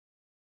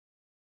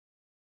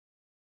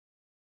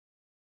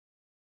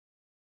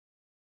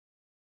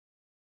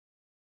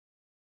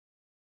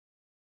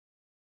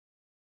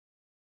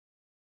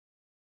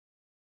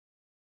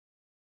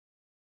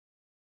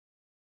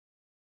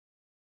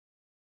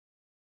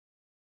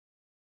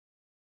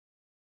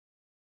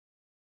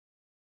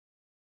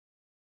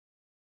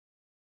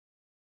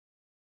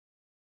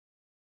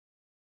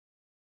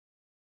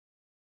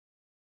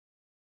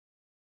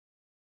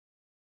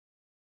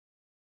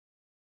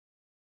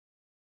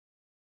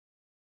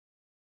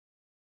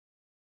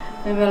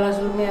मैं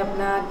बेलासुर में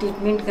अपना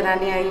ट्रीटमेंट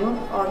कराने आई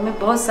हूँ और मैं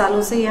बहुत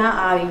सालों से यहाँ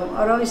आ रही हूँ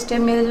और इस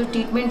टाइम मेरा जो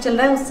ट्रीटमेंट चल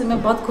रहा है उससे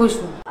मैं बहुत खुश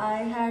हूँ। I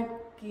had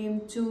came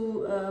to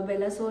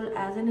Belasol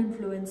as an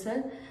influencer,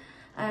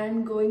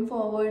 and going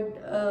forward,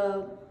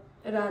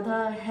 Radha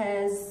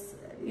has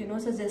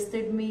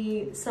suggested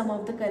me some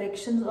of the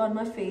corrections on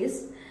my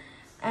face,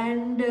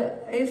 and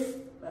if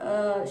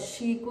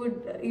she could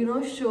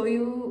show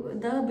you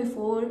the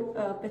before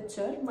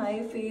picture, my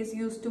face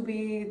used to be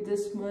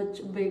this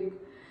much big,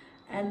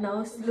 and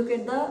now look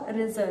at the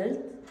result.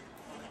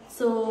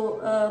 So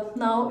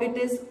now it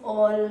is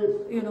all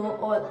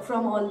all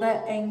from all the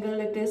angle,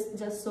 it is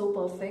just so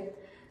perfect.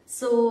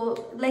 So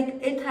like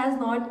it has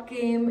not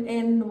came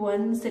in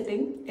one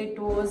sitting, it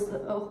was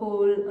a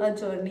whole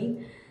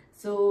journey.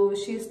 So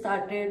she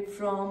started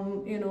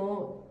from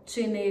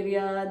chin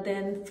area,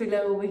 then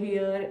filler over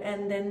here,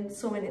 and then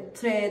so many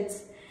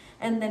threads,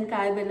 and then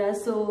kaibela.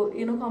 So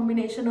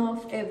combination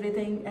of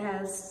everything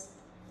has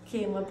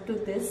came up to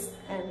this,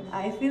 and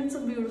I feel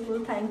so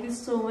beautiful. Thank you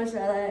so much,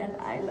 Radha,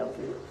 and I love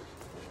you.